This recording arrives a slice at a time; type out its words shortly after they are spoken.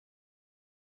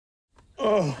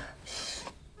Oh.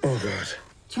 Oh, God.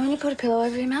 Do you want me to put a pillow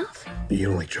over your mouth? You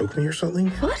gonna, like, choke me or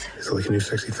something? What? Is it, like, a new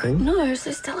sexy thing? No,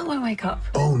 so Stella won't wake up.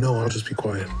 Oh, no, I'll just be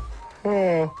quiet.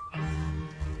 Oh.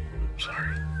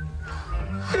 Sorry.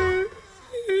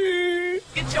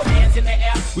 Get your hands in the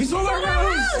air. We sold our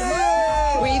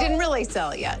house! We didn't really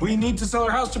sell it yet. We need to sell our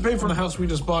house to pay for the house we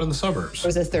just bought in the suburbs.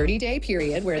 There's a 30-day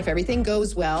period where if everything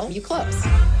goes well, you close.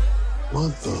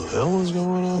 What the hell is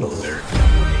going on over there?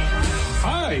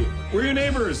 Hi, we're your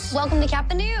neighbors. Welcome to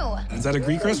Kappa New. Is that a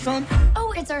Greek restaurant?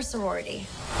 Oh, it's our sorority.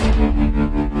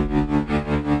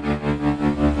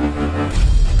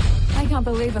 I can't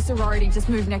believe a sorority just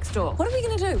moved next door. What are we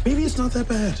gonna do? Maybe it's not that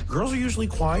bad. Girls are usually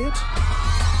quiet.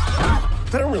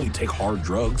 They don't really take hard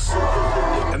drugs.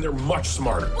 And they're much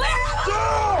smarter.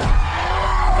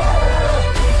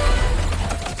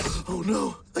 Oh,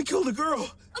 no. I killed a girl.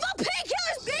 I'm on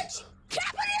painkillers, bitch!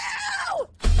 Kappa New!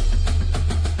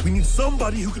 We need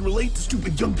somebody who can relate to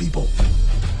stupid young people.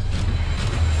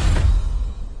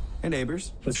 Hey,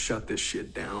 neighbors, let's shut this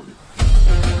shit down.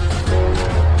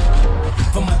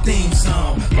 For my theme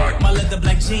song, my leather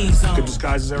black jeans on. Good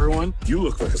disguises, everyone. You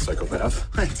look like a psychopath.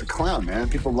 It's a clown, man.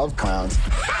 People love clowns.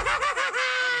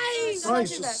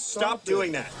 Stop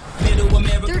doing that. Middle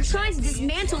America. They're trying to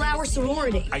dismantle our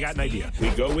sorority. I got an idea. We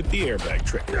go with the airbag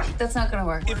trick. That's not gonna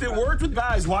work. If it worked with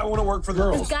guys, why won't it work for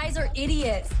girls? Guys are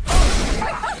idiots.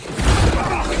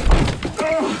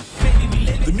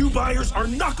 The new buyers are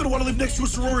not going to want to live next to a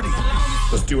sorority.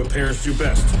 Let's do what parents do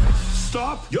best.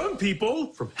 Stop young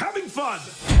people from having fun.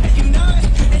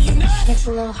 It's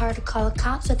a little hard to call the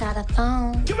cops without a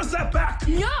phone. Give us that back.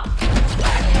 No!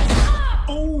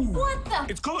 Oh. What the?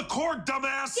 It's called a cord,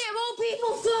 dumbass. Damn old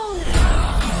people phone!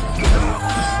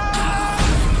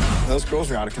 Those girls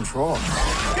are out of control.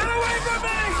 Get away from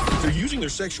me! They're using their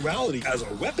sexuality as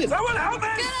a weapon. Someone help me!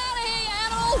 Get out!